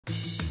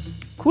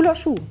Cooler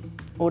Schuh,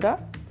 oder?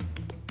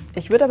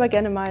 Ich würde aber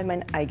gerne mal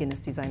mein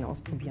eigenes Design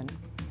ausprobieren.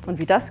 Und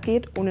wie das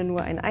geht, ohne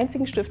nur einen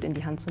einzigen Stift in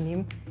die Hand zu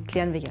nehmen,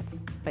 klären wir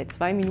jetzt bei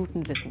 2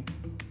 Minuten Wissen.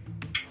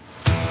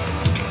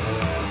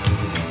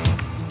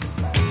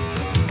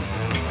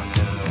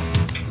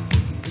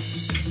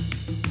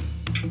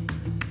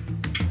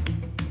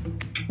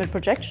 Mit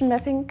Projection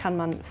Mapping kann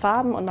man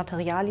Farben und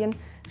Materialien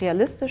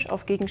realistisch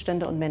auf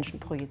Gegenstände und Menschen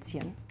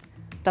projizieren.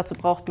 Dazu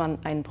braucht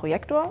man einen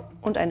Projektor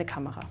und eine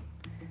Kamera.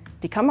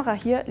 Die Kamera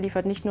hier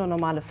liefert nicht nur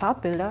normale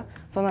Farbbilder,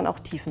 sondern auch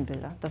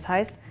Tiefenbilder. Das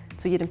heißt,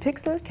 zu jedem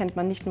Pixel kennt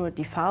man nicht nur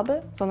die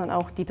Farbe, sondern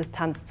auch die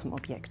Distanz zum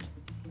Objekt.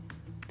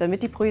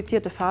 Damit die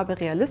projizierte Farbe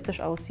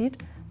realistisch aussieht,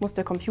 muss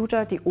der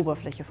Computer die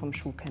Oberfläche vom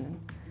Schuh kennen.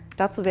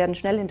 Dazu werden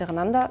schnell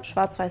hintereinander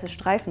schwarz-weiße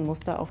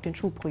Streifenmuster auf den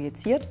Schuh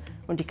projiziert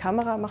und die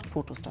Kamera macht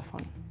Fotos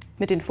davon.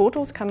 Mit den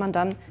Fotos kann man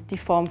dann die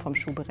Form vom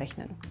Schuh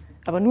berechnen.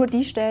 Aber nur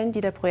die Stellen, die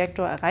der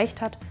Projektor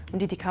erreicht hat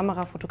und die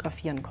Kamera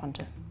fotografieren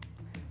konnte.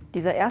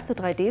 Dieser erste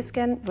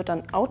 3D-Scan wird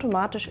dann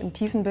automatisch im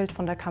Tiefenbild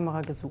von der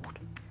Kamera gesucht.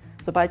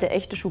 Sobald der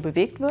echte Schuh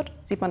bewegt wird,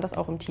 sieht man das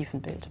auch im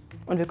Tiefenbild.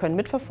 Und wir können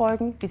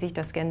mitverfolgen, wie sich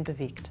der Scan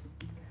bewegt.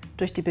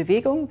 Durch die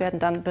Bewegung werden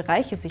dann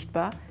Bereiche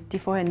sichtbar, die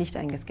vorher nicht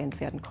eingescannt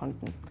werden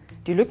konnten.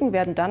 Die Lücken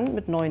werden dann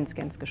mit neuen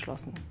Scans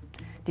geschlossen.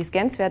 Die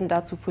Scans werden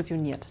dazu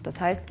fusioniert.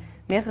 Das heißt,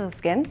 mehrere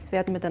Scans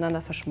werden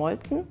miteinander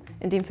verschmolzen,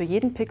 indem für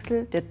jeden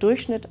Pixel der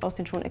Durchschnitt aus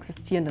den schon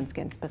existierenden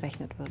Scans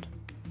berechnet wird.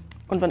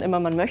 Und wann immer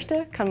man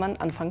möchte, kann man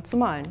anfangen zu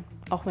malen,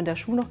 auch wenn der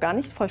Schuh noch gar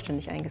nicht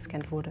vollständig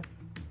eingescannt wurde.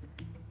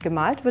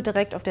 Gemalt wird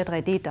direkt auf der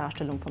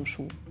 3D-Darstellung vom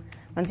Schuh.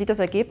 Man sieht das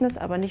Ergebnis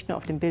aber nicht nur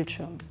auf dem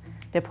Bildschirm.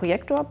 Der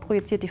Projektor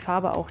projiziert die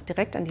Farbe auch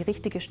direkt an die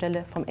richtige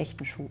Stelle vom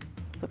echten Schuh.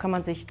 So kann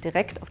man sich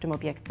direkt auf dem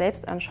Objekt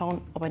selbst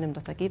anschauen, ob einem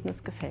das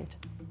Ergebnis gefällt.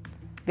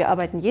 Wir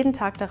arbeiten jeden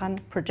Tag daran,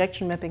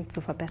 Projection Mapping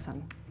zu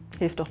verbessern.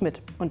 Hilf doch mit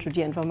und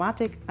studiere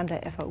Informatik an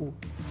der FAU.